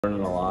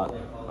Learning a lot.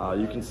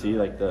 You can see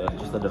like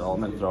just the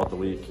development throughout the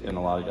week in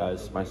a lot of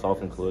guys,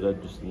 myself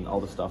included, just in all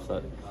the stuff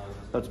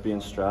that's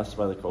being stressed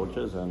by the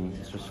coaches, and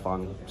it's just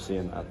fun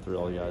seeing that through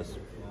all the guys.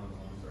 You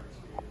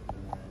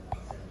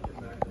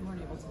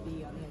weren't able to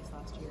be on the ice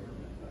last year.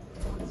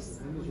 What's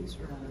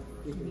sort of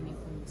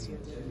meaningful this year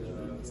that you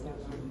missed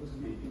out on?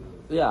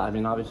 Yeah, I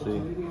mean,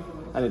 obviously,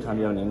 anytime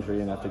you have an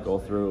injury and have to go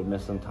through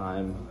missing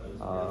time,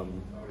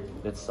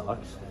 it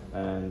sucks.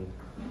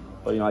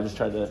 But I just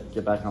tried to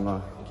get back on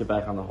the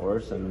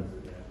horse and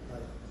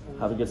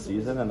have a good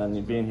season. And then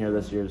being here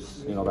this year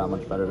is that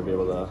much better to be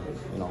able to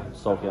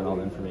soak in all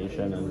the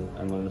information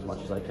and learn as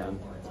much as I can.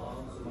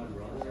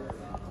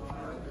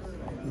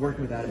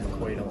 Working with Adam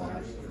McQuaid a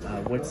lot.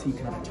 What's he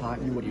kind of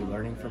taught you? What are you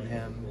learning from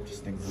him?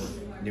 Just things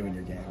new in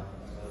your game.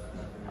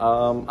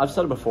 I've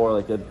said it before.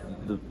 Like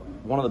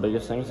one of the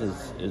biggest things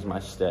is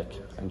my stick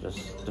and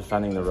just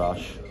defending the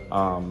rush.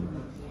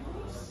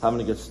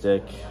 Having a good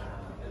stick,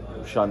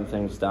 shutting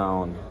things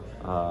down.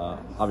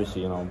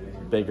 Obviously,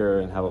 bigger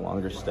and have a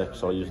longer stick,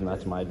 so using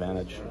that to my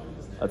advantage.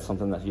 That's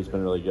something that he's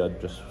been really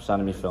good, just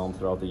sending me film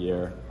throughout the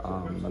year.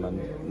 And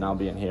then now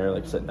being here,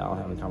 like sitting down,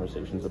 having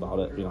conversations about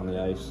it, being on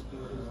the ice.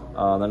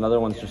 Another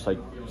one's just like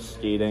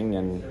skating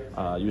and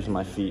using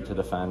my feet to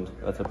defend.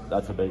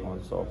 That's a big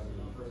one. So.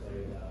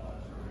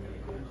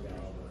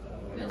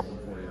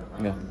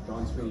 Yeah.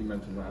 Don Sweeney, you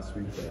mentioned last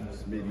week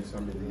that maybe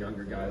some of the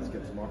younger guys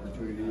get some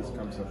opportunities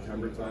come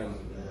September time.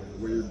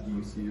 Where do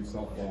you see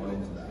yourself falling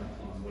into that?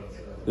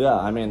 Yeah,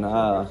 I mean,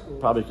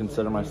 probably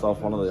consider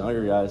myself one of the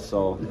younger guys,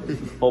 so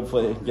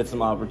hopefully get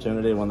some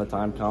opportunity when the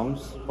time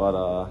comes. But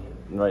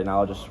right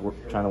now, just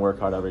trying to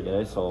work hard every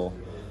day, so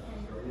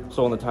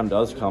when the time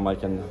does come, I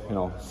can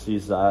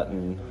seize that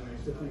and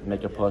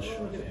make a push,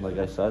 like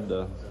I said,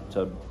 to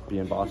be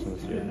in Boston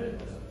this year.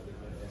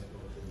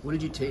 What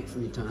did you take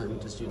from your time,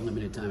 just your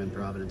limited time in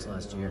Providence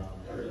last year?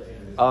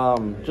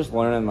 Just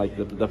learning like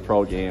the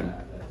pro game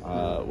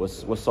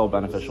was so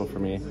beneficial for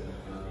me.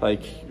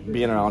 Like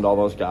being around all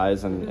those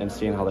guys and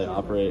seeing how they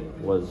operate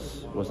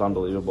was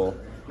unbelievable.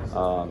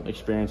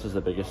 Experience is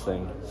the biggest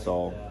thing.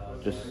 So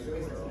just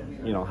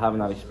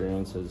having that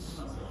experience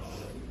is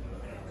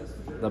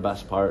the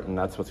best part, and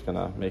that's what's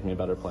gonna make me a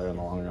better player in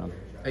the long run.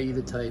 Are you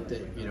the type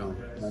that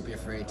won't be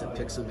afraid to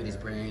pick somebody's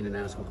brain and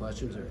ask them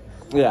questions? Or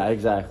yeah,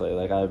 exactly.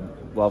 Like I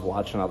love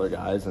watching other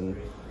guys and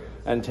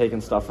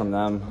taking stuff from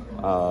them.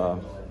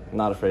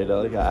 Not afraid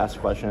to ask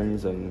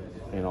questions and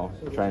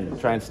try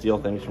and steal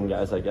things from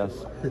guys, I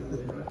guess.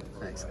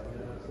 Thanks.